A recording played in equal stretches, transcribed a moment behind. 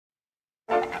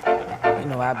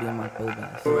know I be in my feelings.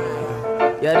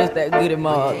 Yeah, this that good in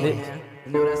my heart, bitch.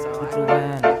 You know that's all. True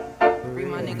man. Free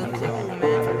my nigga cool, man.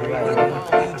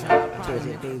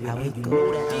 How we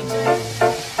go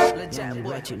that? Let Jack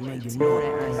watch it, man. You know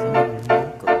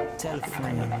that.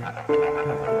 Telephone.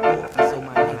 So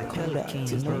my nigga Kodak,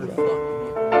 you know that.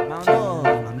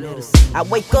 I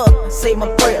wake up, say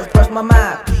my prayers, brush my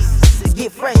mind, peace.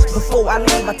 Get fresh before I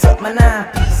leave, I tuck my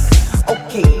 9-piece.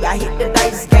 Okay, I hit the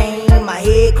dice game, my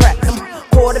head cracked him.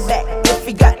 Quarterback, if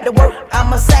he got the work,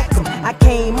 I'ma sack him. I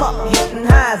came up hitting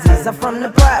highs, I'm from the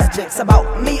projects.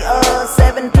 About me,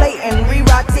 7 play and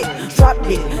re-rocked it. Dropped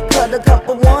it, cut a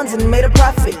couple ones and made a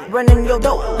profit. Running your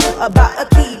door, about a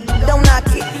key, don't knock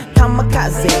it.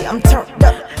 Kamikaze, I'm turned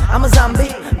up, I'm a zombie.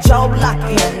 Jaw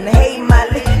locking, hey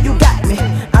Miley, you got me.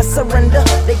 I surrender,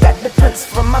 they got the prints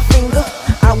from my finger.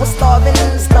 I was starving,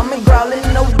 stomach growling,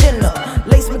 no dinner.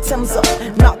 Lace my Timbs up,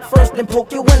 knock first, then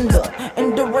poke your window.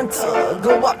 In the winter,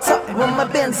 go up top, run my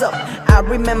Benz up. I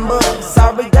remember,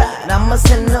 sorry God, I'm a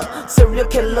sinner. Serial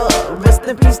killer, rest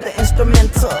in peace, the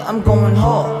instrumental. I'm going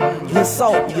hard, you're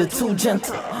soft, you're too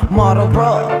gentle. Model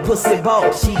bra, pussy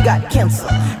ball, she got cancer.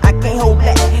 I can't hold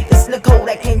that, it's the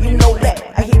Kodak, and you know that.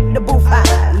 I hit the booth,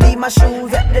 I leave my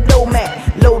shoes at the doormat.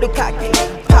 Load it, cock it,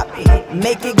 pop it,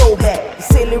 make it go back.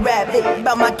 Silly rabbit,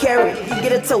 about my carrot, you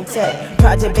get a toe tag.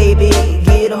 Project baby,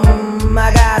 get 'em,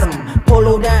 I got 'em.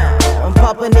 Polo down,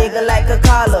 pop a nigga like a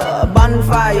collar.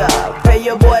 Bonfire, pay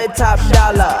your boy top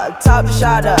dollar. Top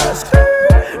shotter,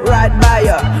 ride by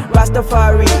ya.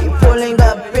 Rastafari, pulling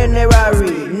up in a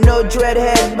Rari. No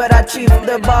dreadhead, but I chief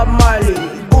the Bob Marley.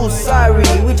 Ooh, sorry,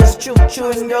 we just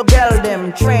chewing your girl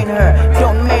them. Train her,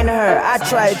 don't main her, I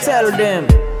try tell them.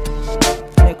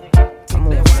 Nigga, I'm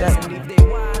on 70.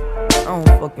 I don't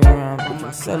fucking around, but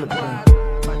I'm celebrating.